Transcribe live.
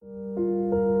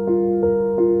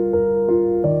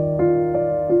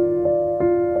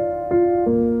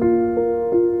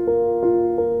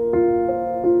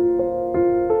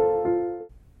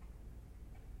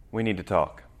to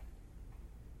talk.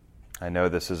 I know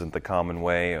this isn't the common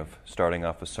way of starting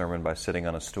off a sermon by sitting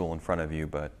on a stool in front of you,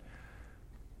 but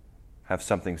I have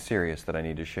something serious that I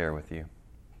need to share with you.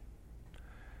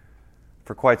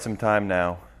 For quite some time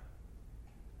now,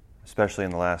 especially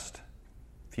in the last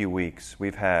few weeks,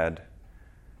 we've had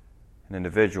an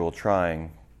individual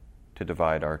trying to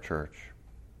divide our church.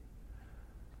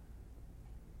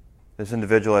 This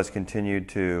individual has continued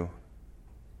to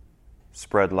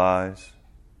spread lies,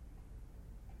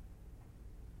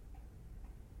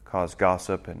 cause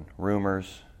gossip and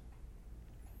rumors,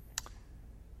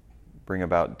 bring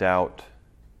about doubt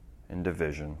and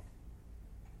division.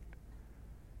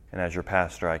 And as your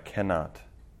pastor, I cannot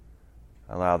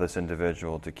allow this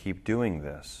individual to keep doing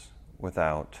this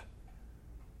without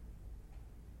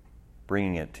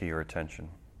bringing it to your attention.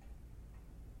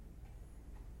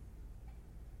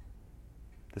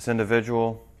 This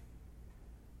individual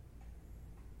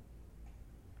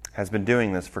has been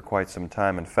doing this for quite some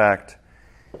time. In fact,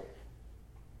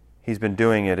 he's been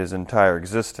doing it his entire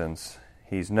existence.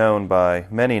 He's known by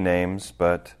many names,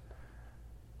 but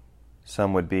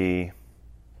some would be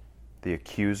the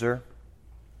accuser,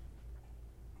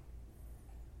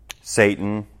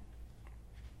 Satan,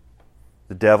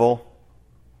 the devil,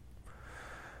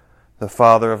 the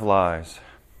father of lies.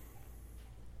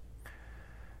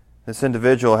 This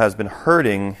individual has been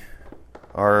hurting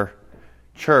our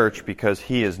church because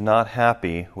he is not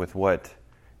happy with what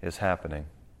is happening.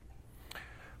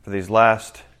 For these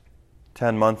last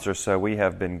 10 months or so, we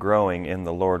have been growing in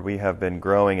the Lord. We have been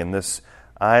growing, and this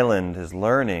island is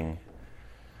learning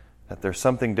that there's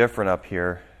something different up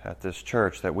here at this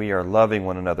church, that we are loving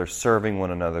one another, serving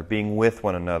one another, being with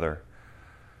one another,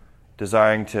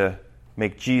 desiring to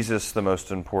make Jesus the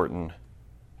most important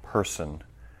person,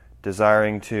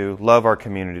 desiring to love our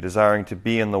community, desiring to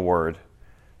be in the Word,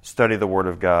 study the Word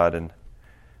of God. And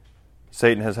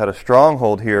Satan has had a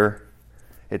stronghold here,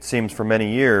 it seems, for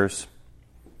many years.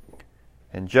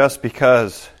 And just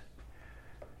because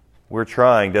we're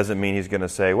trying doesn't mean he's going to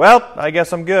say, well, I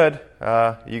guess I'm good.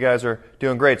 You guys are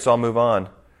doing great, so I'll move on.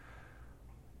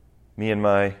 Me and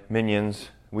my minions,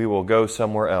 we will go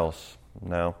somewhere else.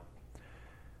 No.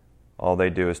 All they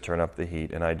do is turn up the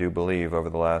heat. And I do believe over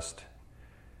the last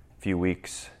few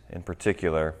weeks in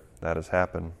particular, that has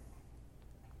happened.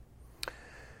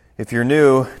 If you're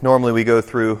new, normally we go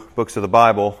through books of the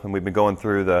Bible, and we've been going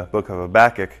through the book of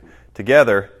Habakkuk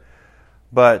together.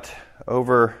 But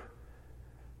over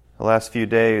the last few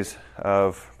days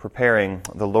of preparing,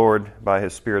 the Lord, by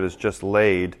His Spirit, has just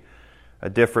laid a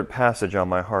different passage on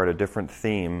my heart, a different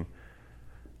theme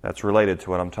that's related to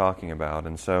what I'm talking about.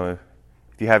 And so,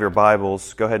 if you have your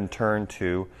Bibles, go ahead and turn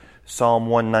to Psalm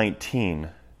 119.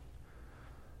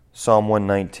 Psalm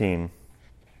 119.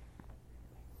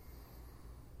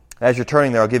 As you're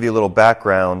turning there, I'll give you a little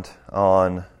background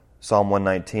on Psalm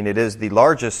 119. It is the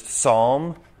largest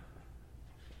psalm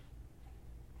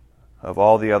of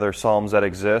all the other psalms that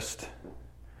exist,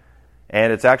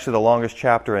 and it's actually the longest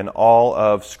chapter in all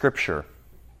of Scripture.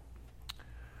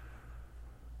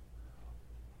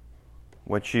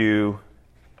 What you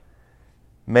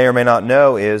may or may not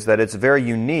know is that it's very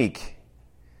unique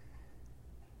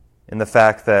in the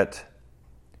fact that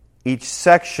each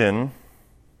section,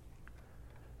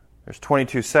 there's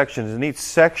 22 sections, and each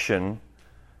section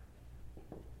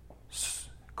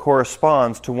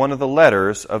corresponds to one of the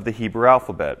letters of the Hebrew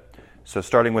alphabet. So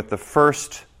starting with the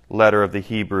first letter of the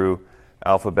Hebrew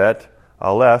alphabet,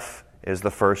 Aleph, is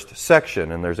the first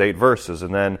section, and there's 8 verses.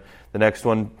 And then the next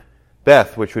one,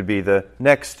 Beth, which would be the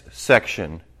next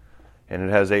section, and it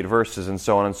has 8 verses, and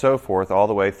so on and so forth, all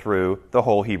the way through the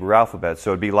whole Hebrew alphabet.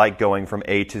 So it'd be like going from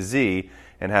A to Z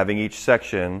and having each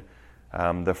section,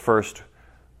 the first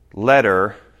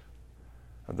letter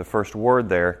of the first word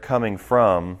there coming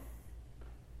from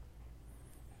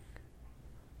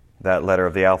that letter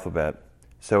of the alphabet.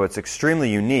 So it's extremely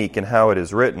unique in how it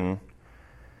is written,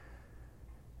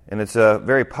 and it's a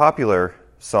very popular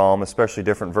psalm, especially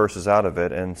different verses out of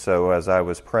it. And so as I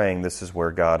was praying, this is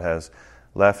where God has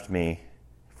left me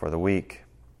for the week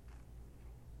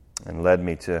and led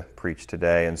me to preach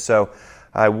today. And so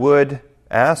I would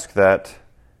ask that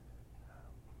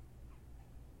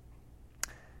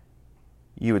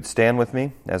you would stand with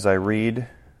me as I read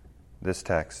this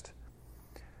text.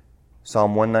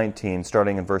 Psalm 119,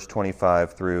 starting in verse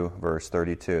 25 through verse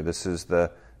 32. This is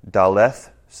the Daleth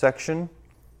section.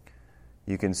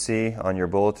 You can see on your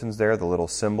bulletins there, the little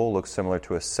symbol looks similar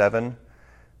to a 7.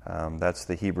 That's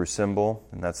the Hebrew symbol,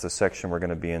 and that's the section we're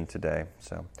going to be in today.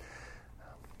 So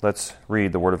let's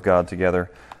read the Word of God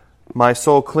together. My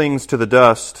soul clings to the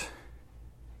dust.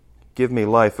 Give me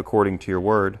life according to your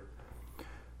word.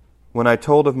 When I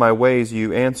told of my ways,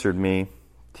 you answered me.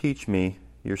 Teach me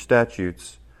your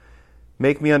statutes.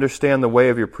 Make me understand the way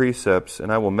of your precepts,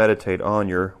 and I will meditate on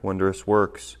your wondrous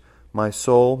works. My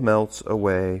soul melts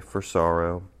away for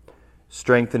sorrow.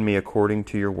 Strengthen me according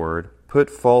to your word. Put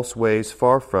false ways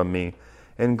far from me,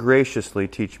 and graciously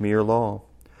teach me your law.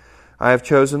 I have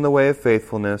chosen the way of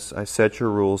faithfulness. I set your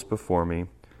rules before me.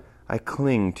 I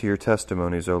cling to your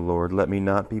testimonies, O Lord. Let me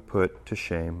not be put to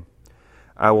shame.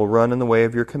 I will run in the way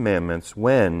of your commandments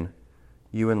when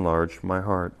you enlarge my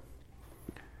heart.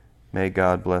 May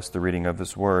God bless the reading of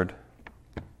His word.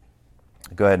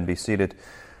 Go ahead and be seated.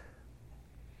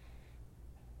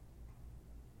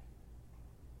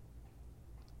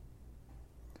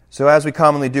 So as we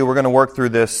commonly do, we're going to work through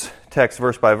this text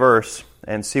verse by verse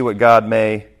and see what God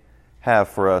may have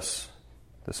for us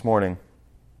this morning.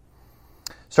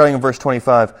 Starting in verse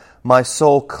 25, my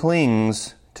soul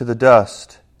clings to the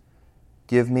dust.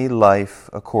 Give me life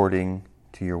according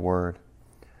to your word.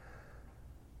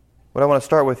 What I want to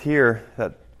start with here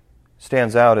that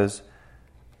stands out is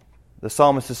the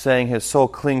psalmist is saying his soul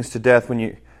clings to death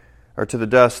to the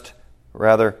dust,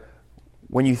 rather.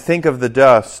 When you think of the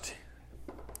dust,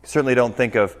 you certainly don't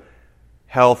think of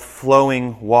health,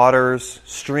 flowing waters,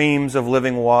 streams of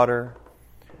living water.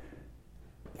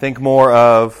 Think more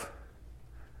of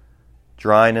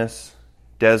dryness,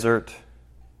 desert.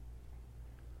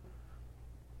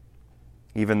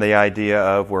 Even the idea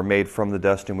of we're made from the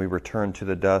dust and we return to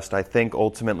the dust. I think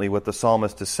ultimately what the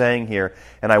psalmist is saying here,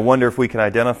 and I wonder if we can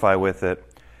identify with it,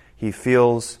 he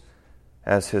feels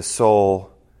as his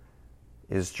soul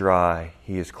is dry.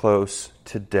 He is close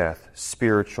to death,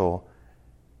 spiritual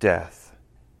death.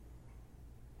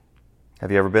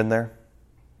 Have you ever been there?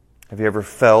 Have you ever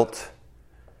felt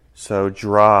so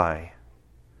dry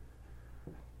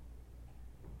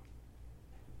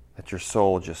that your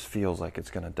soul just feels like it's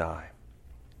going to die?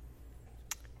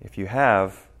 If you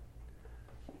have,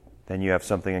 then you have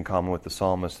something in common with the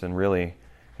psalmist and really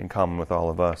in common with all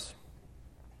of us.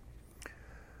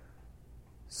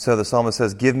 So the psalmist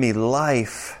says, give me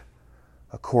life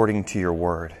according to your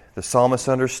word. The psalmist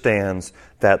understands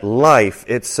that life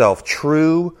itself,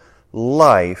 true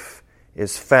life,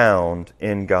 is found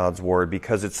in God's word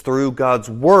because it's through God's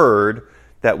word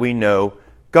that we know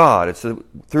God. It's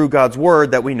through God's word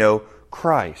that we know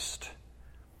Christ.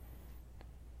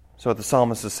 So what the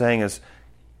psalmist is saying is,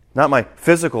 not my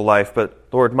physical life, but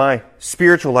Lord, my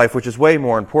spiritual life, which is way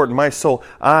more important, my soul,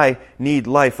 I need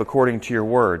life according to your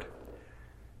word.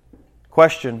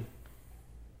 Question,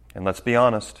 and let's be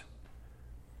honest.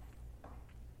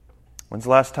 When's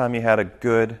the last time you had a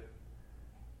good,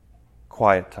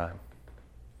 quiet time?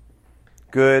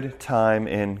 Good time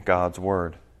in God's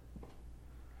word.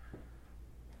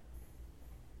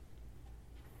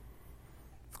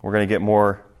 We're going to get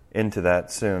more into that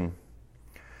soon.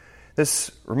 This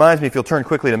reminds me, if you'll turn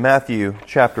quickly to Matthew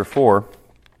chapter 4.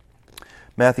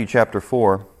 Matthew chapter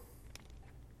 4.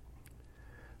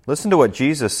 Listen to what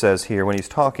Jesus says here when he's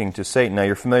talking to Satan. Now,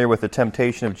 you're familiar with the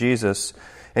temptation of Jesus,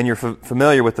 and you're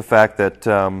familiar with the fact that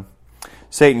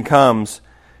Satan comes.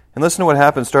 And listen to what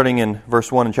happens starting in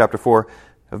verse 1 in chapter 4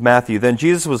 of Matthew. Then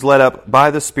Jesus was led up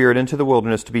by the Spirit into the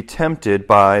wilderness to be tempted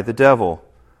by the devil.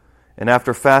 And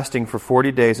after fasting for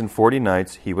 40 days and 40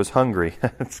 nights, he was hungry.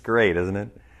 That's great, isn't it?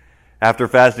 After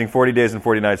fasting 40 days and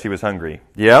 40 nights, he was hungry.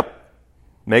 Yep,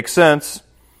 makes sense.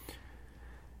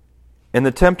 And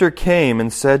the tempter came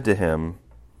and said to him,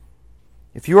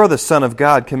 if you are the Son of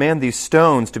God, command these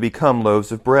stones to become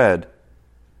loaves of bread.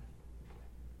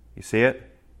 You see it?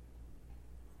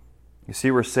 You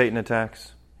see where Satan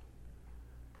attacks?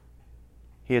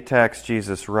 He attacks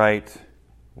Jesus right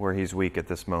where he's weak at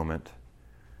this moment.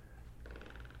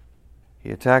 He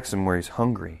attacks him where he's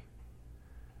hungry.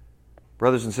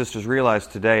 Brothers and sisters, realize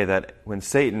today that when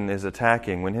Satan is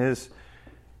attacking, when his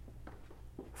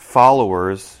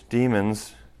followers,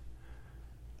 demons,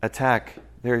 attack,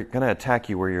 they're going to attack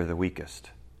you where you're the weakest.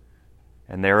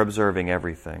 And they're observing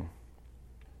everything.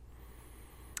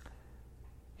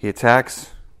 He attacks,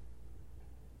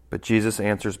 but Jesus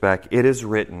answers back, it is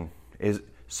written.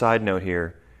 Side note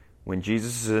here, when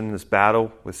Jesus is in this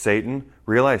battle with Satan,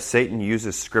 realize Satan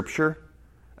uses Scripture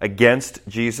against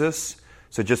Jesus.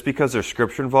 So just because there's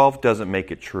Scripture involved doesn't make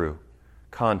it true.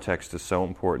 Context is so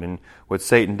important. And what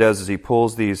Satan does is he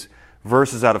pulls these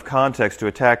verses out of context to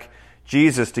attack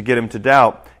Jesus to get him to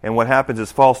doubt. And what happens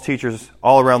is false teachers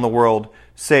all around the world,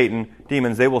 Satan,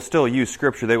 demons, they will still use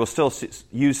Scripture. They will still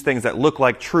use things that look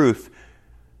like truth,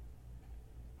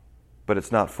 but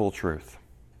it's not full truth.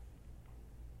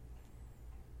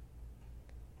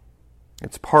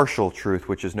 It's partial truth,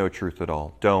 which is no truth at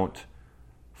all. Don't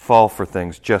fall for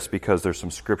things just because there's some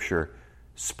Scripture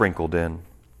sprinkled in.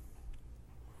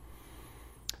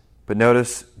 But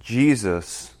notice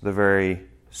Jesus, the very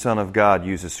Son of God,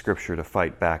 uses Scripture to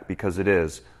fight back because it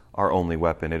is our only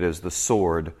weapon. It is the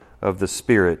sword of the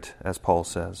Spirit, as Paul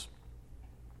says.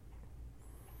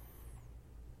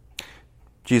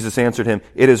 Jesus answered him,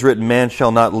 "It is written, man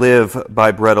shall not live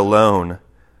by bread alone,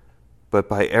 but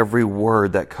by every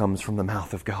word that comes from the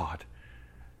mouth of God."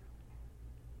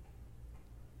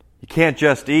 You can't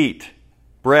just eat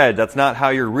bread. That's not how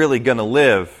you're really going to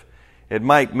live. It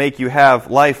might make you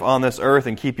have life on this earth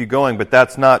and keep you going, but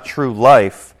that's not true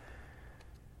life.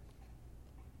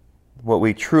 What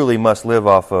we truly must live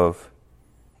off of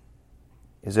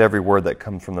is every word that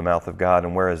comes from the mouth of God.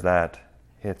 And where is that?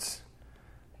 It's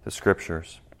the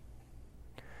Scriptures.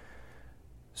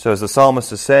 So as the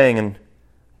psalmist is saying in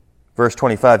verse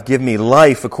 25, "Give me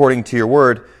life according to your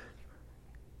word,"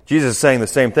 Jesus is saying the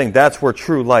same thing. That's where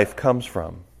true life comes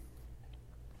from.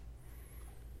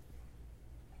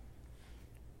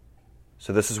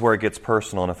 So this is where it gets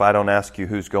personal, and if I don't ask you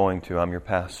who's going to, I'm your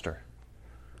pastor.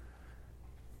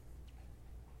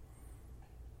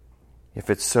 If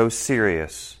it's so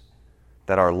serious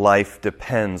that our life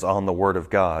depends on the Word of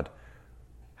God,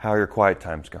 how are your quiet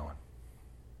times going?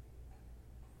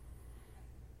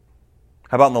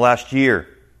 How about in the last year?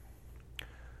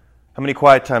 How many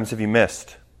quiet times have you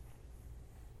missed?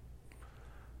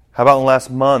 How about in the last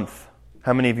month?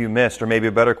 How many of you missed? Or maybe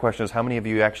a better question is, how many of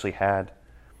you actually had?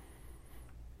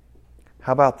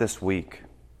 How about this week?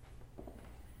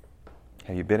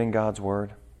 Have you been in God's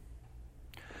Word?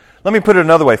 Let me put it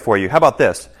another way for you. How about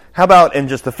this? How about in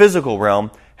just the physical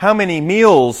realm, how many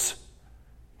meals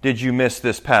did you miss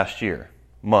this past year,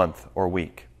 month, or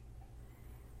week?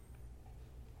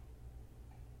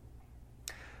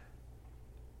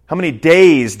 How many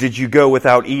days did you go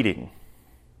without eating?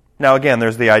 Now again,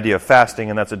 there's the idea of fasting,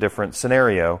 and that's a different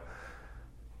scenario.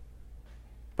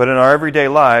 But in our everyday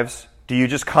lives, do you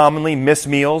just commonly miss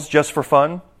meals just for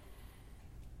fun?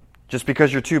 Just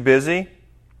because you're too busy?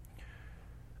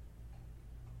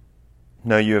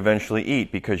 No, you eventually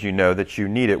eat because you know that you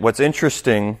need it. What's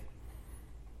interesting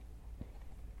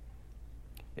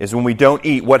is when we don't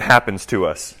eat, what happens to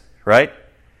us, right?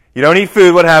 You don't eat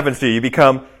food, what happens to you? You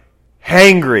become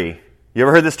hangry. You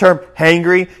ever heard this term?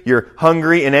 Hangry? You're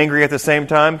hungry and angry at the same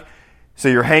time. So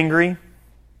you're hangry.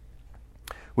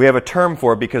 We have a term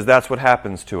for it because that's what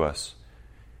happens to us.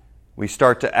 We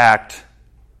start to act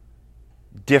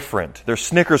different. There's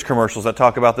Snickers commercials that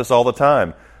talk about this all the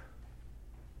time.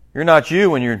 You're not you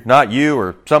when you're not you,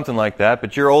 or something like that,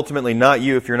 but you're ultimately not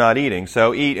you if you're not eating.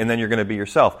 So eat, and then you're going to be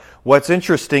yourself. What's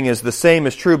interesting is the same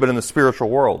is true, but in the spiritual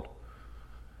world.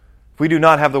 If we do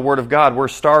not have the Word of God, we're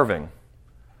starving.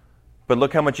 But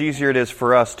look how much easier it is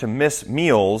for us to miss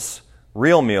meals,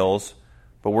 real meals,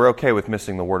 but we're okay with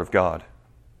missing the Word of God.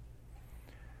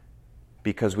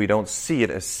 Because we don't see it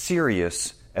as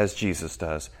serious as Jesus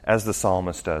does, as the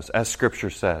psalmist does, as Scripture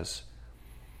says.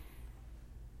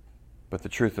 But the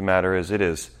truth of the matter is, it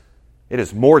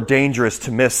is more dangerous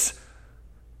to miss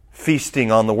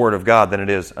feasting on the Word of God than it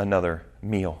is another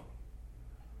meal.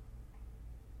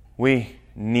 We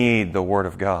need the Word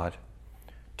of God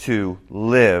to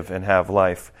live and have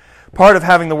life. Part of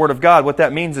having the Word of God, what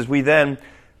that means is we then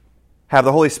have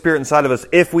the Holy Spirit inside of us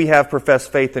if we have professed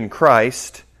faith in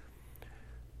Christ.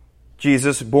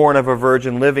 Jesus, born of a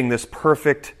virgin, living this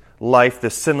perfect life,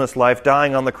 this sinless life,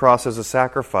 dying on the cross as a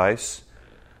sacrifice,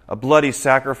 a bloody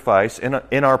sacrifice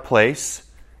in our place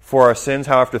for our sins.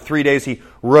 How after 3 days He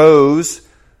rose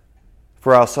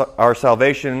for our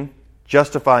salvation,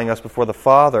 justifying us before the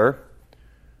Father,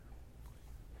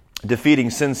 defeating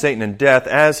sin, Satan, and death.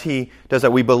 As He does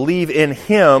that, we believe in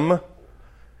Him,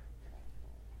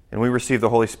 and we receive the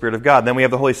Holy Spirit of God. And then we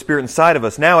have the Holy Spirit inside of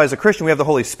us. Now, as a Christian, we have the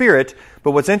Holy Spirit,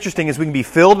 but what's interesting is we can be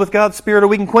filled with God's Spirit or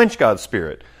we can quench God's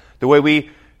Spirit. The way we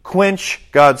quench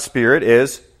God's Spirit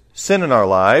is sin in our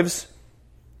lives,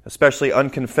 especially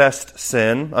unconfessed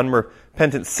sin,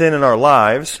 unrepentant sin in our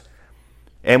lives,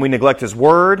 and we neglect His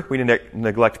Word, we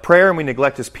neglect prayer, and we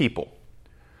neglect His people.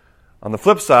 On the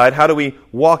flip side, how do we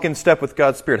walk in step with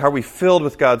God's Spirit? How are we filled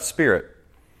with God's Spirit?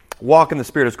 Walk in the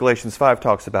Spirit, as Galatians 5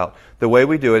 talks about. The way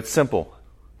we do it's simple.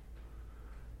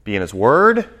 Be in His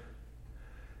Word,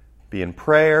 be in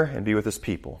prayer, and be with His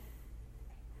people.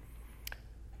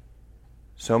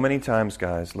 So many times,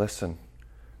 guys, listen.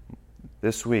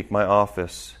 This week, my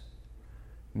office,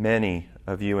 many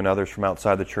of you and others from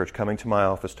outside the church coming to my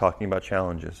office talking about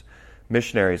challenges.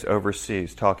 Missionaries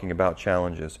overseas talking about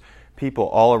challenges. People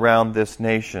all around this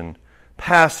nation,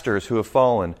 pastors who have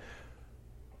fallen.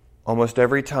 Almost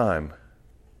every time,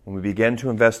 when we begin to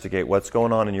investigate what's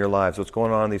going on in your lives, what's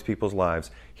going on in these people's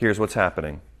lives, here's what's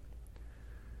happening.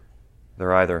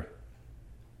 They're either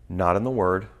not in the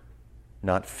Word,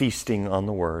 not feasting on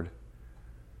the Word,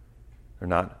 they're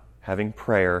not having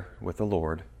prayer with the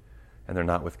Lord, and they're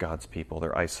not with God's people.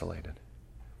 They're isolated.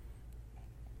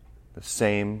 The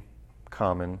same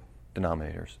common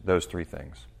denominators, those three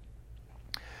things.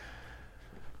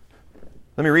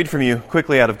 Let me read from you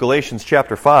quickly out of Galatians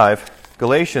chapter 5.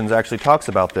 Galatians actually talks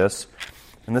about this,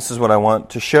 and this is what I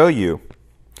want to show you.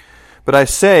 But I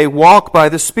say, walk by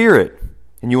the Spirit,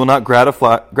 and you will not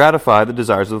gratify the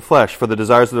desires of the flesh. For the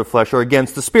desires of the flesh are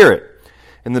against the Spirit,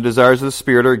 and the desires of the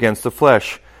Spirit are against the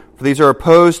flesh. For these are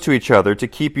opposed to each other to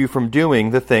keep you from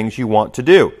doing the things you want to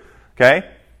do. Okay?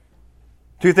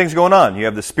 Two things going on. You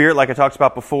have the Spirit, like I talked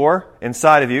about before,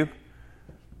 inside of you.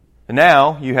 And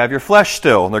now you have your flesh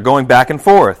still, and they're going back and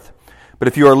forth. But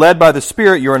if you are led by the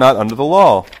Spirit, you are not under the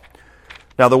law.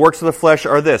 Now the works of the flesh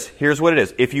are this. Here's what it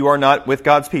is. If you are not with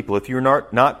God's people, if you're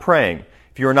not praying,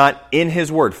 if you're not in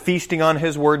His Word, feasting on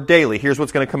His Word daily, here's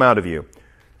what's going to come out of you.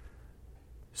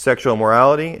 Sexual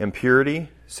immorality, impurity,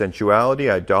 sensuality,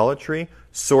 idolatry,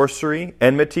 sorcery,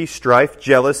 enmity, strife,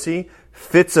 jealousy,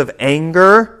 fits of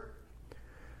anger,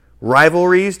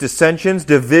 rivalries, dissensions,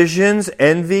 divisions,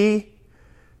 envy,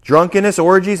 drunkenness,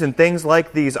 orgies, and things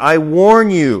like these. I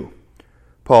warn you,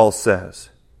 Paul says,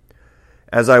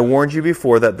 as I warned you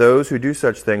before, that those who do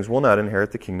such things will not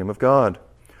inherit the kingdom of God.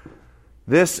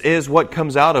 This is what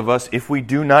comes out of us if we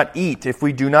do not eat, if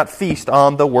we do not feast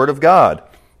on the Word of God.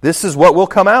 This is what will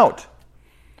come out.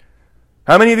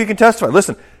 How many of you can testify?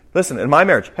 Listen, in my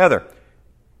marriage, Heather,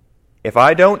 if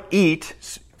I don't eat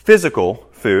physical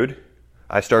food,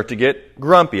 I start to get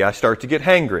grumpy. I start to get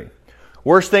hangry.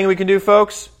 Worst thing we can do,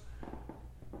 folks,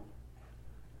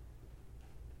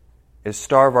 is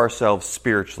starve ourselves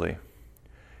spiritually.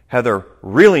 Heather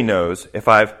really knows if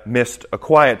I've missed a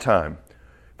quiet time,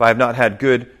 if I have not had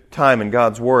good time in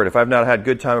God's Word, if I've not had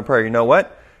good time in prayer. You know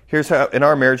what? Here's how, in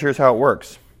our marriage, here's how it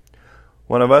works.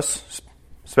 One of us,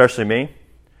 especially me,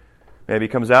 maybe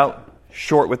comes out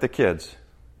short with the kids.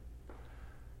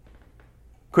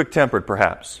 Quick-tempered,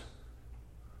 perhaps.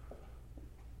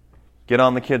 Get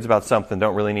on the kids about something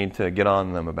don't really need to get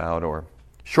on them about, or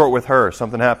short with her,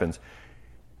 something happens.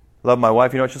 Love my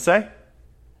wife, you know what she'll say?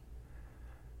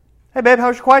 Hey babe, how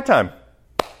was your quiet time?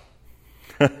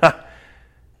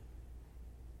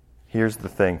 Here's the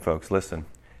thing, folks, listen.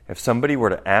 If somebody were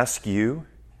to ask you,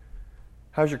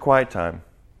 how's your quiet time?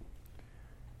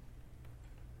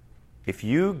 If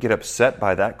you get upset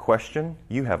by that question,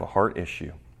 you have a heart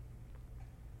issue.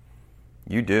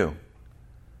 You do.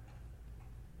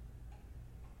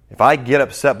 If I get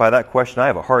upset by that question, I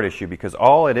have a heart issue, because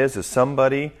all it is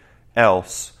somebody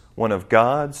else, one of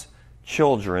God's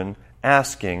children,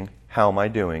 asking, how am I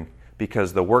doing?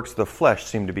 Because the works of the flesh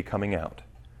seem to be coming out.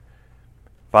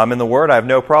 If I'm in the Word, I have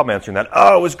no problem answering that.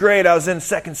 Oh, it was great. I was in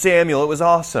 2 Samuel. It was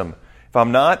awesome. If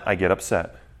I'm not, I get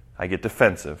upset. I get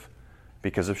defensive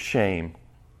because of shame.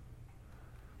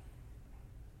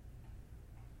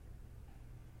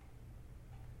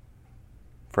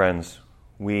 Friends,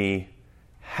 we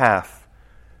have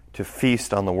to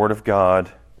feast on the Word of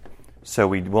God so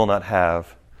we will not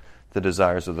have the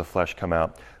desires of the flesh come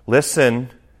out. Listen,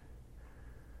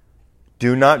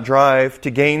 do not drive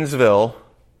to Gainesville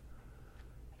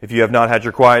if you have not had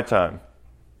your quiet time.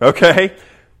 Okay?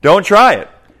 Don't try it.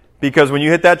 Because when you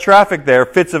hit that traffic there,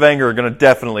 fits of anger are going to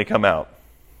definitely come out.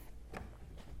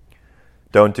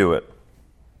 Don't do it.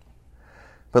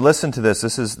 But listen to this.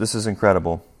 This is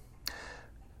incredible.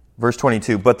 Verse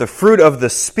 22, but the fruit of the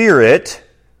Spirit,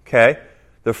 okay,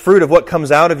 the fruit of what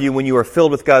comes out of you when you are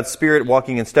filled with God's Spirit,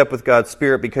 walking in step with God's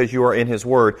Spirit because you are in His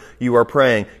Word, you are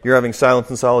praying, you're having silence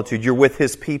and solitude, you're with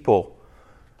His people.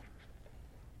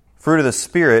 Fruit of the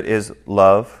Spirit is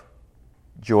love,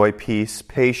 joy, peace,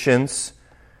 patience,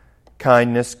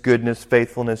 kindness, goodness,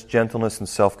 faithfulness, gentleness, and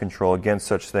self-control. Against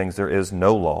such things there is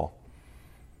no law.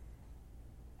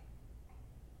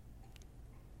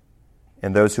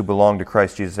 And those who belong to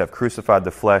Christ Jesus have crucified the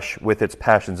flesh with its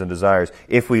passions and desires.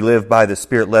 If we live by the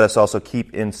Spirit, let us also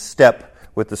keep in step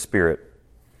with the Spirit.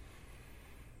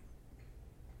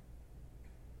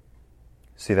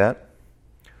 See that?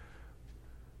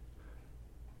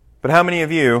 But how many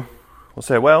of you will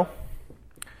say, well,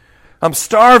 I'm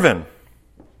starving.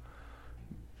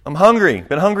 I'm hungry.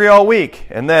 Been hungry all week.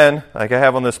 And then, like I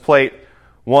have on this plate,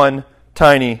 one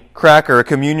tiny cracker, a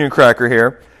communion cracker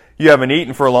here. You haven't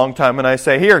eaten for a long time, and I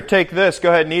say, here, take this, go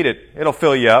ahead and eat it. It'll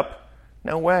fill you up.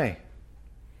 No way.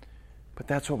 But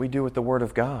that's what we do with the Word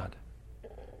of God.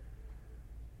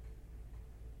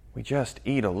 We just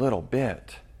eat a little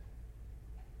bit.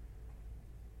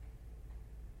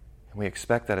 And we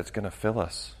expect that it's going to fill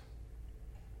us.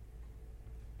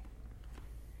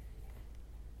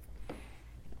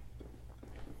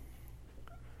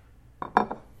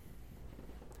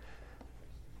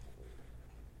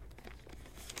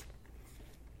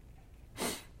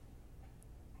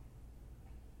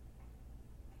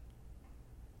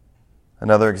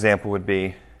 Another example would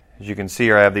be, as you can see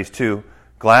here, I have these two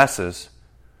glasses.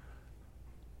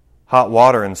 Hot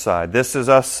water inside. This is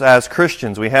us as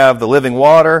Christians. We have the living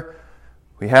water.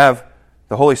 We have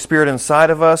the Holy Spirit inside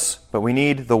of us, but we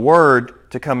need the Word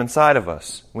to come inside of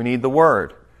us. We need the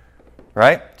Word.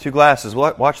 Right? Two glasses.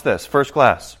 Watch this. First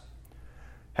glass.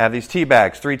 Have these tea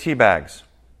bags. 3 tea bags.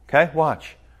 Okay?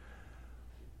 Watch.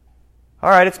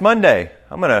 All right, it's Monday.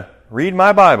 I'm going to read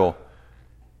my Bible.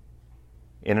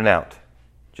 In and out.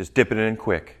 Just dip it in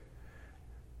quick.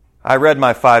 I read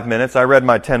my 5 minutes. I read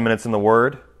my 10 minutes in the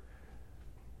Word.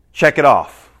 Check it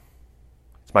off.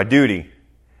 It's my duty.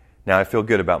 Now I feel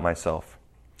good about myself.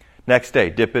 Next day,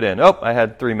 dip it in. Oh, I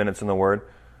had 3 minutes in the Word.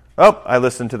 Oh, I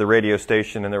listened to the radio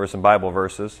station and there were some Bible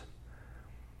verses.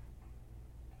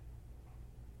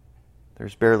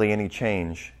 There's barely any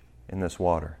change in this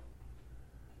water.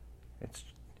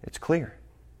 It's clear.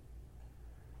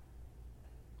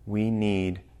 We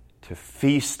need to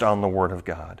feast on the Word of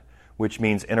God, which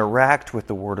means interact with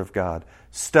the Word of God,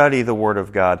 study the Word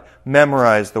of God,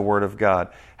 memorize the Word of God,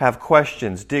 have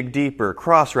questions, dig deeper,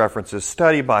 cross-references,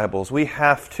 study Bibles. We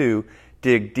have to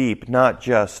dig deep, not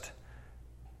just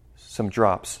some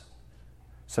drops,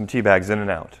 some tea bags in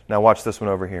and out. Now watch this one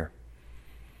over here.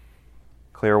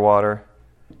 Clear water,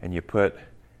 and you put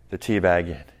the tea bag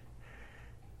in.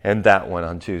 And that one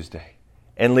on Tuesday.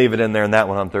 And leave it in there and that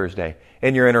one on Thursday.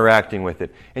 And you're interacting with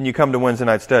it. And you come to Wednesday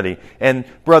night study. And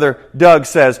Brother Doug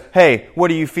says, hey, what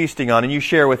are you feasting on? And you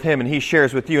share with him and he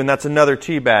shares with you. And that's another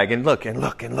tea bag. And look, and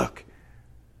look, and look.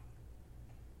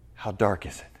 How dark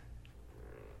is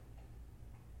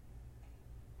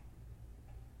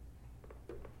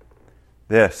it?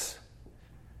 This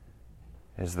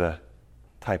is the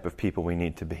type of people we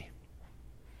need to be.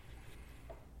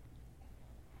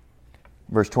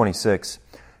 Verse 26.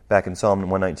 Back in Psalm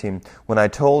 119, when I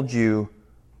told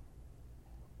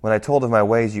of my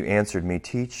ways, you answered me.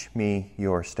 Teach me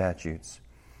your statutes.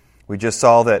 We just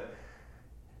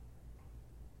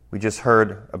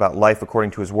heard about life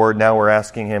according to His Word. Now we're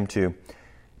asking Him to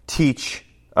teach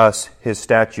us His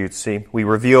statutes. See, we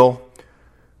reveal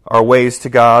our ways to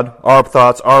God, our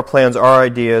thoughts, our plans, our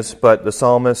ideas, but the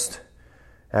psalmist,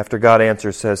 after God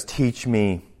answers, says, teach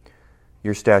me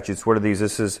your statutes. What are these?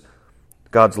 This is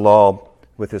God's law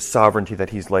with His sovereignty that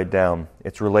He's laid down.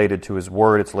 It's related to His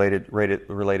Word. It's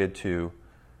related to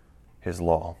His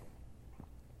law.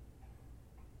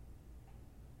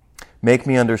 Make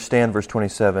me understand, verse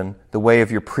 27, the way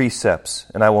of your precepts,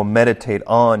 and I will meditate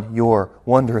on your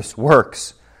wondrous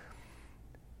works.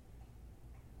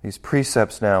 These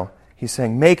precepts now, He's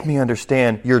saying, make me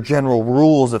understand your general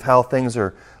rules of how things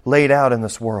are laid out in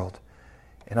this world.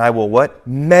 And I will what?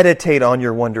 Meditate on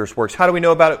your wondrous works. How do we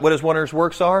know about it, what His wondrous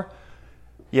works are?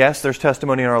 Yes, there's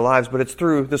testimony in our lives, but it's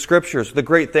through the Scriptures, the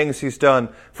great things He's done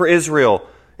for Israel,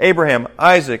 Abraham,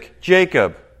 Isaac,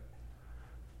 Jacob,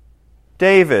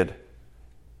 David,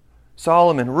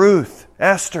 Solomon, Ruth,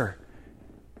 Esther,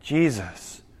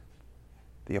 Jesus,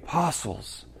 the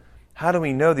apostles. How do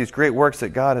we know these great works that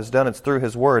God has done? It's through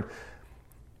His Word.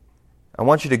 I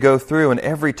want you to go through, and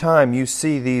every time you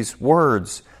see these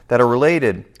words that are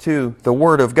related to the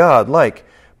Word of God, like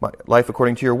life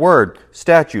according to your Word,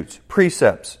 statutes,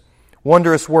 precepts,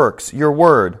 wondrous works, your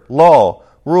Word, law,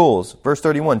 rules, verse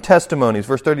 31, testimonies,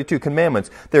 verse 32,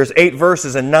 commandments. There's 8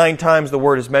 verses and 9 times the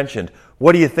word is mentioned.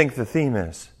 What do you think the theme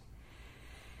is?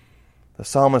 The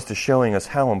psalmist is showing us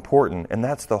how important, and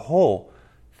that's the whole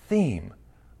theme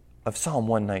of Psalm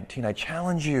 119. I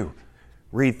challenge you,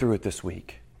 read through it this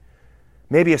week.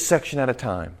 Maybe a section at a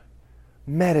time.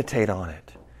 Meditate on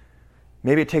it.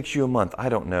 Maybe it takes you a month. I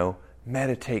don't know.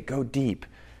 Meditate. Go deep.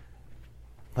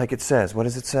 Like it says. What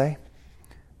does it say?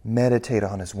 Meditate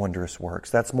on His wondrous works.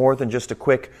 That's more than just a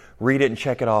quick read it and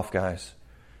check it off, guys.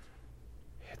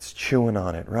 It's chewing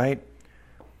on it, right?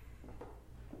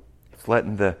 It's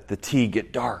letting the tea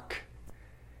get dark.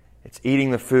 It's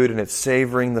eating the food and it's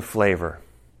savoring the flavor.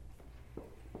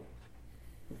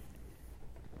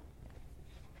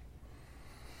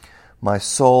 My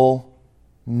soul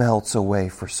melts away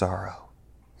for sorrow.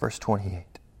 Verse 28.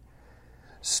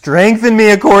 Strengthen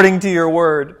me according to your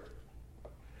word.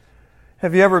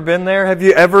 Have you ever been there? Have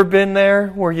you ever been there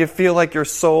where you feel like your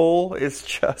soul is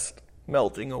just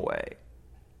melting away?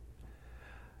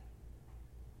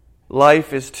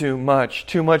 Life is too much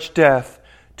death,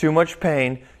 too much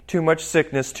pain, too much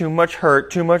sickness, too much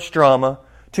hurt, too much drama,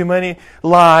 too many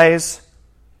lies.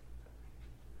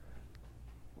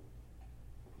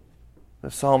 The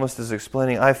psalmist is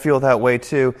explaining, I feel that way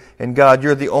too, and God,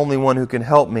 you're the only one who can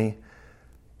help me.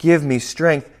 Give me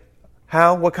strength.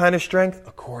 How? What kind of strength?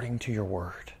 According to your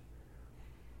word.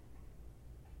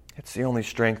 It's the only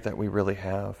strength that we really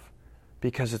have,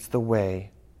 because it's the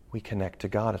way we connect to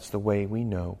God. It's the way we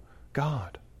know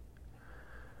God.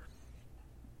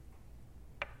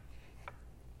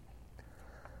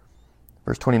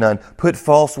 Verse 29, put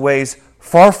false ways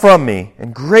far from me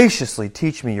and graciously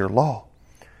teach me your law.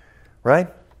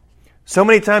 Right? So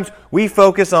many times we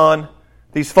focus on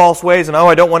these false ways and,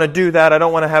 I don't want to do that. I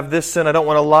don't want to have this sin. I don't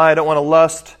want to lie. I don't want to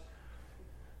lust.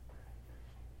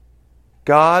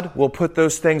 God will put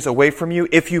those things away from you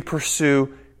if you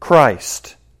pursue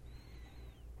Christ.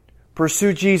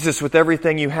 Pursue Jesus with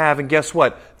everything you have, and guess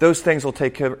what? Those things will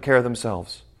take care of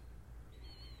themselves.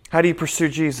 How do you pursue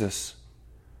Jesus?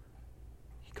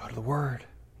 You go to the Word.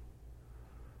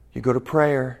 You go to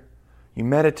prayer. You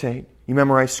meditate. You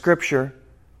memorize Scripture.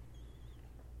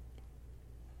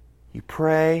 You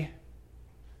pray.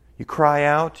 You cry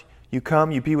out. You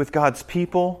come. You be with God's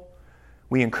people.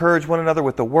 We encourage one another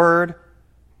with the Word.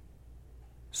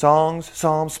 Songs,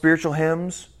 psalms, spiritual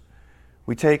hymns.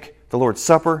 We take the Lord's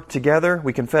Supper together.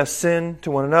 We confess sin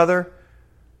to one another.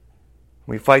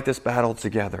 We fight this battle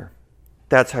together.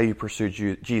 That's how you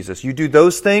pursue Jesus. You do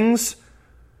those things,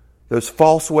 those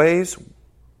false ways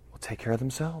will take care of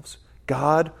themselves.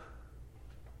 God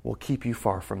will keep you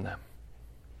far from them.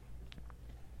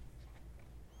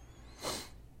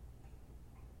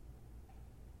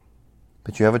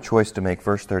 But you have a choice to make.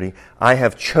 Verse 30, I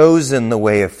have chosen the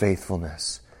way of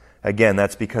faithfulness. Again,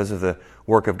 that's because of the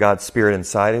work of God's Spirit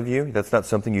inside of you. That's not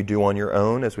something you do on your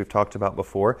own, as we've talked about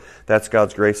before. That's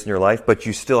God's grace in your life, but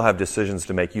you still have decisions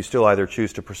to make. You still either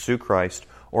choose to pursue Christ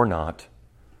or not.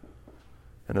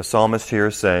 And the psalmist here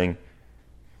is saying,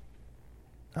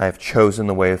 I have chosen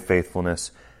the way of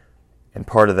faithfulness. And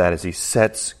part of that is he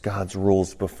sets God's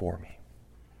rules before me.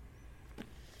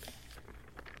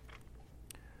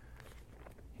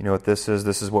 You know what this is?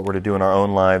 This is what we're to do in our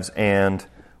own lives and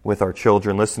with our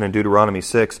children. Listen in Deuteronomy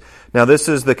 6. Now this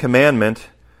is the commandment,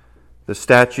 the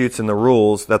statutes and the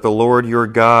rules that the Lord your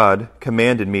God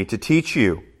commanded me to teach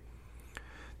you,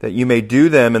 that you may do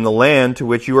them in the land to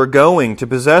which you are going to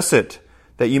possess it,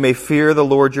 that you may fear the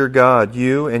Lord your God,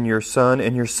 you and your son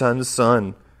and your son's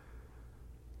son.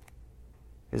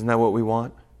 Isn't that what we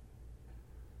want?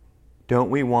 Don't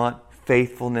we want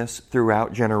faithfulness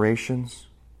throughout generations?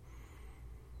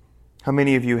 How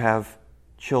many of you have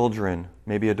children,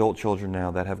 maybe adult children now,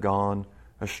 that have gone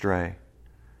astray?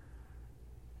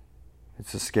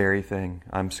 It's a scary thing.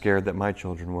 I'm scared that my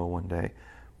children will one day.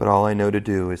 But all I know to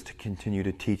do is to continue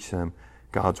to teach them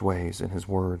God's ways and His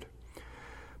Word.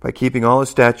 By keeping all His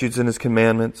statutes and His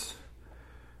commandments,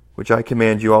 which I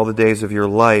command you all the days of your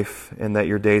life, and that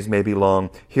your days may be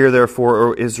long. Hear therefore,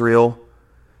 O Israel,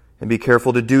 and be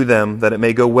careful to do them, that it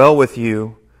may go well with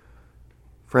you.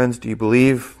 Friends, do you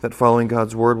believe that following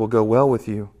God's Word will go well with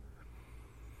you?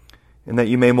 And that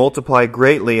you may multiply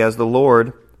greatly as the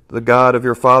Lord, the God of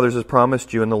your fathers, has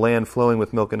promised you in the land flowing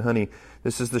with milk and honey.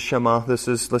 This is the Shema.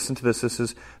 Listen to this. This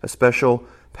is a special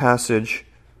passage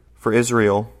for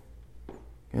Israel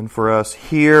and for us.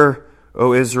 Hear,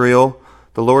 O Israel,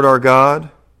 the Lord our God,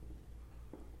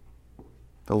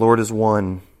 the Lord is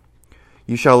one.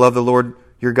 You shall love the Lord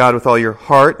your God with all your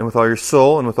heart and with all your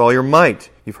soul and with all your might.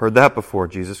 You've heard that before.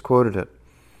 Jesus quoted it.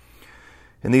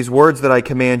 And these words that I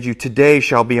command you today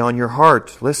shall be on your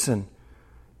heart. Listen,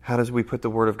 how does we put the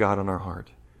Word of God on our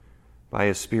heart? By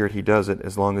His Spirit He does it,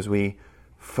 as long as we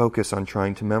focus on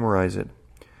trying to memorize it.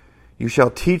 You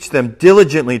shall teach them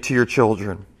diligently to your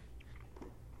children.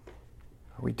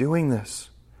 Are we doing this?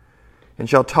 And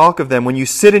shall talk of them when you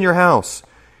sit in your house,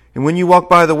 and when you walk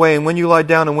by the way, and when you lie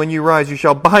down, and when you rise. You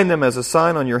shall bind them as a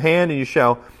sign on your hand,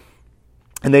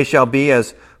 and they shall be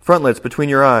as frontlets between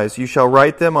your eyes. You shall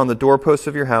write them on the doorposts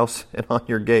of your house and on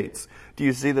your gates. Do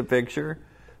you see the picture?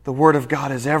 The Word of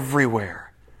God is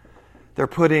everywhere. They're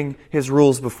putting His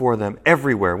rules before them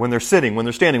everywhere. When they're sitting, when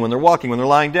they're standing, when they're walking, when they're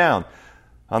lying down,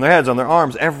 on their heads, on their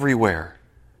arms, everywhere.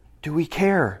 Do we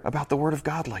care about the Word of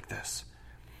God like this?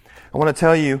 I want to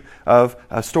tell you of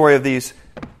a story of these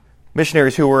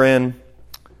missionaries who were in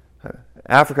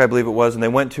Africa, I believe it was, and they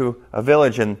went to a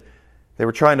village and they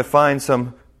were trying to find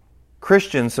some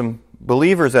Christians, some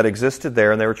believers that existed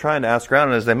there, and they were trying to ask around,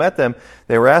 and as they met them,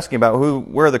 they were asking about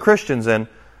where are the Christians, and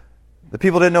the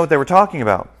people didn't know what they were talking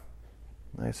about.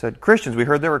 They said, Christians, we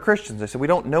heard there were Christians. They said, we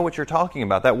don't know what you're talking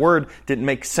about. That word didn't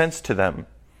make sense to them.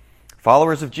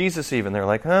 Followers of Jesus even, they're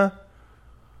like, huh?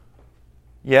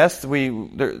 Yes, we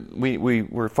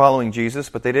were following Jesus,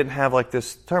 but they didn't have like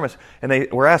this term. And they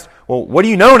were asked, well, what are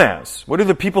you known as? What do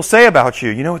the people say about you?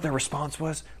 You know what their response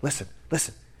was? Listen.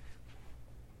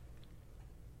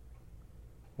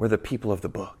 We're the people of the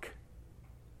book.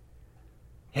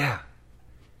 Yeah.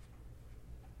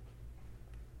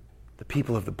 The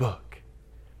people of the book.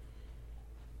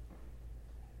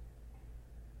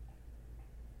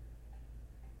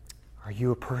 Are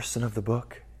you a person of the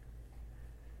book?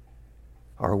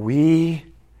 Are we,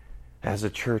 as a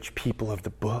church, people of the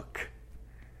book?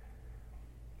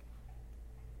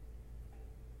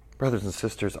 Brothers and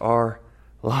sisters, our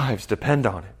lives depend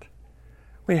on it.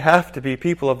 We have to be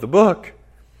people of the book.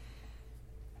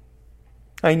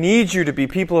 I need you to be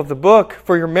people of the book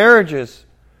for your marriages,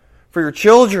 for your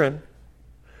children,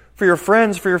 for your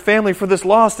friends, for your family, for this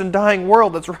lost and dying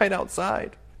world that's right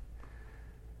outside.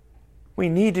 We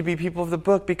need to be people of the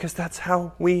book because that's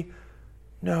how we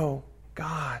know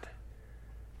God.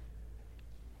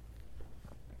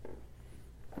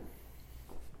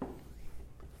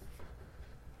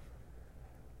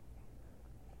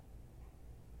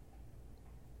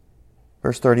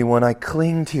 Verse 31, I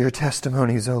cling to your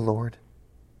testimonies, O Lord.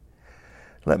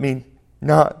 Let me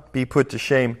not be put to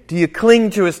shame. Do you cling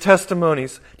to His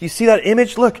testimonies? Do you see that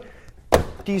image? Look,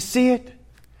 do you see it?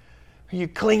 Are you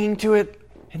clinging to it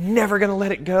and never going to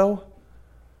let it go?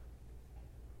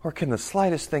 Or can the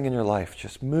slightest thing in your life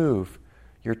just move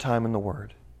your time in the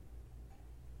Word?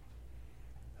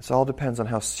 This all depends on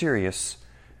how serious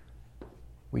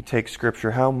we take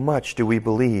Scripture. How much do we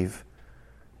believe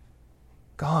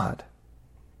God?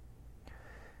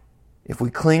 If we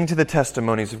cling to the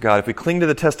testimonies of God, if we cling to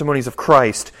the testimonies of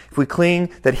Christ, if we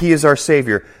cling that He is our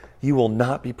Savior, you will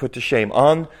not be put to shame.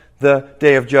 On the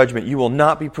day of judgment, you will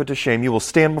not be put to shame. You will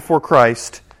stand before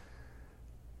Christ.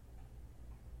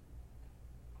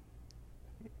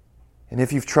 And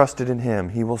if you've trusted in Him,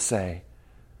 He will say,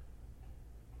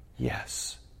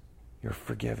 yes, you're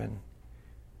forgiven.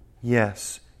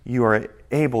 Yes, you are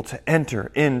able to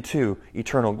enter into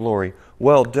eternal glory.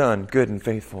 Well done, good and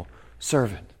faithful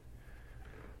servant.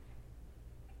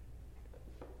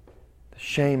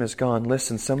 Shame is gone.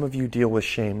 Listen, some of you deal with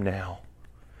shame now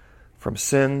from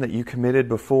sin that you committed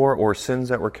before or sins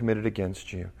that were committed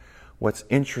against you. What's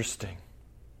interesting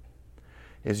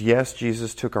is, yes,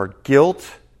 Jesus took our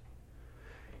guilt.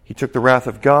 He took the wrath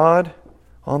of God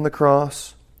on the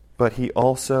cross, but He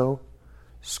also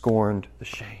scorned the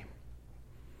shame.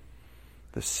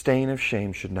 The stain of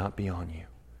shame should not be on you.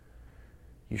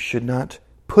 You should not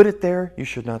put it there. You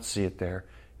should not see it there.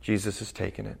 Jesus has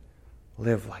taken it.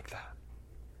 Live like that.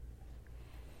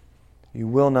 You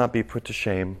will not be put to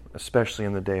shame, especially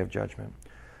in the day of judgment.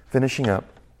 Finishing up,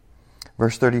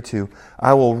 verse 32,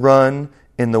 I will run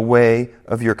in the way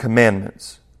of your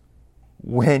commandments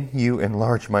when you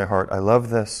enlarge my heart. I love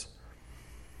this.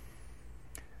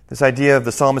 This idea of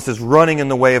the psalmist is running in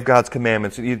the way of God's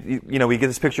commandments. You know, we get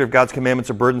this picture of God's commandments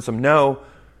are burdensome. No,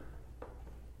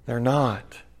 they're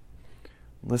not.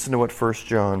 Listen to what 1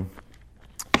 John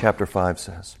chapter 5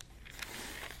 says.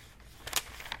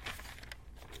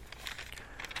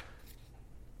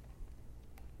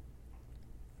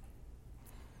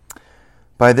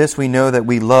 By this we know that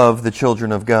we love the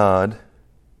children of God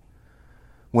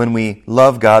when we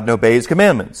love God and obey His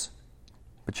commandments.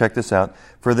 But check this out.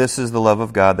 For this is the love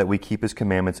of God, that we keep His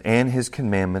commandments, and His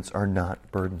commandments are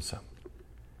not burdensome.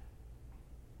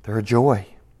 They're a joy.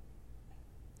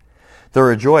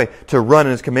 They're a joy to run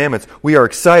in His commandments. We are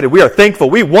excited. We are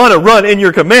thankful. We want to run in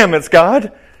your commandments,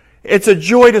 God. It's a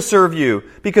joy to serve you,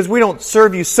 because we don't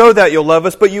serve you so that you'll love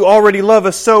us, but you already love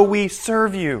us, so we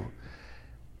serve you.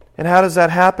 And how does that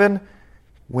happen?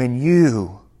 When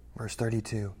you, verse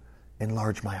 32,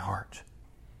 enlarge my heart.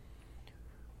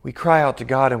 We cry out to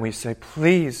God and we say,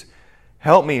 please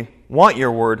help me want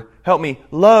your word. Help me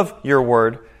love your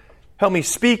word. Help me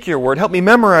speak your word. Help me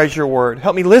memorize your word.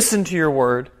 Help me listen to your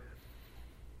word.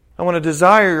 I want to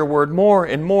desire your word more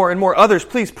and more and more. Others,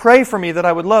 please pray for me that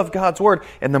I would love God's word.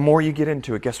 And the more you get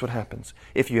into it, guess what happens?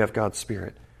 If you have God's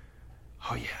Spirit,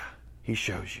 oh yeah, He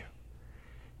shows you.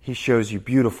 He shows you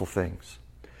beautiful things.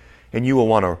 And you will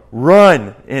want to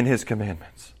run in His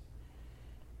commandments.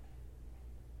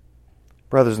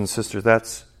 Brothers and sisters,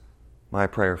 that's my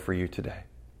prayer for you today.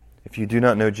 If you do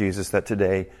not know Jesus, that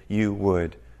today you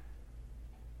would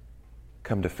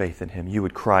come to faith in Him. You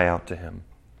would cry out to Him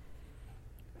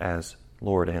as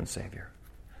Lord and Savior.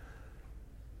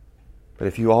 But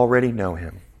if you already know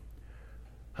Him,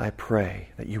 I pray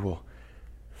that you will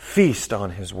feast on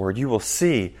His word. You will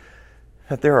see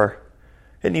that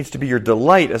it needs to be your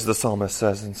delight, as the psalmist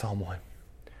says in Psalm 1.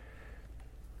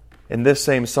 In this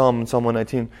same psalm, in Psalm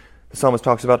 119, the psalmist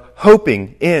talks about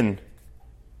hoping in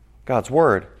God's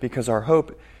Word, because our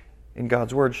hope in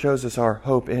God's Word shows us our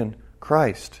hope in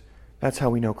Christ. That's how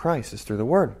we know Christ, is through the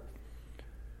Word.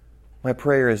 My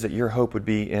prayer is that your hope would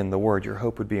be in the Word, your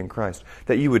hope would be in Christ,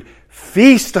 that you would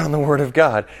feast on the Word of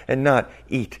God and not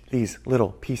eat these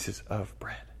little pieces of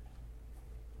bread.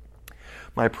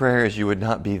 My prayer is you would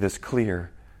not be this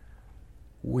clear,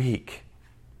 weak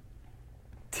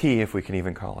tea, if we can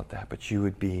even call it that, but you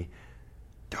would be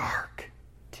dark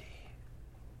tea.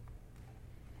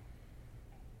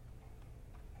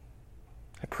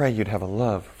 I pray you'd have a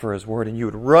love for His Word and you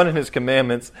would run in His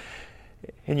commandments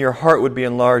and your heart would be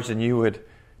enlarged and you would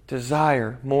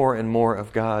desire more and more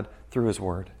of God through His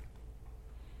Word.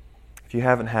 If you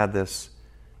haven't had this,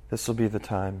 this will be the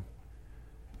time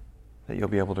that you'll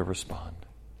be able to respond.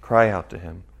 Cry out to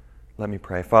Him. Let me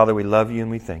pray. Father, we love You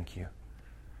and we thank You.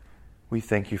 We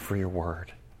thank You for Your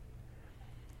Word.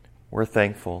 We're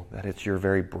thankful that it's Your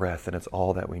very breath and it's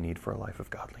all that we need for a life of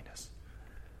godliness.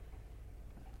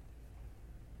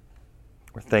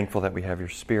 We're thankful that we have Your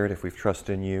Spirit if we've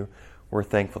trusted in You. We're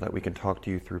thankful that we can talk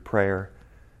to You through prayer.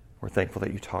 We're thankful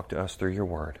that You talk to us through Your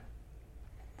Word.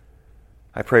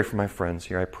 I pray for my friends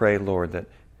here. I pray, Lord, that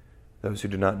those who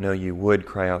do not know You would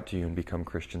cry out to You and become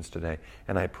Christians today.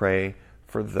 And I pray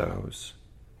for those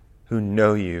who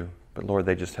know You, but Lord,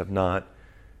 they just have not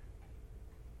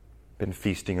been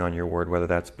feasting on Your Word, whether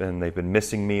they've been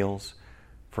missing meals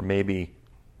for maybe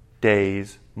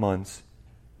days, months,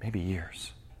 maybe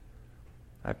years.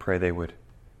 I pray they would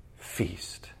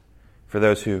feast. For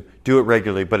those who do it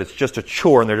regularly, but it's just a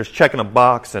chore and they're just checking a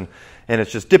box and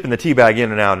it's just dipping the tea bag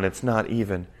in and out and it's not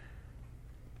even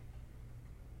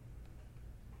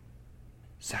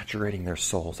saturating their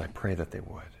souls, I pray that they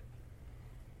would.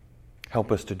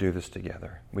 Help us to do this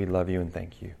together. We love You and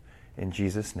thank You. In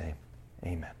Jesus' name,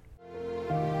 amen.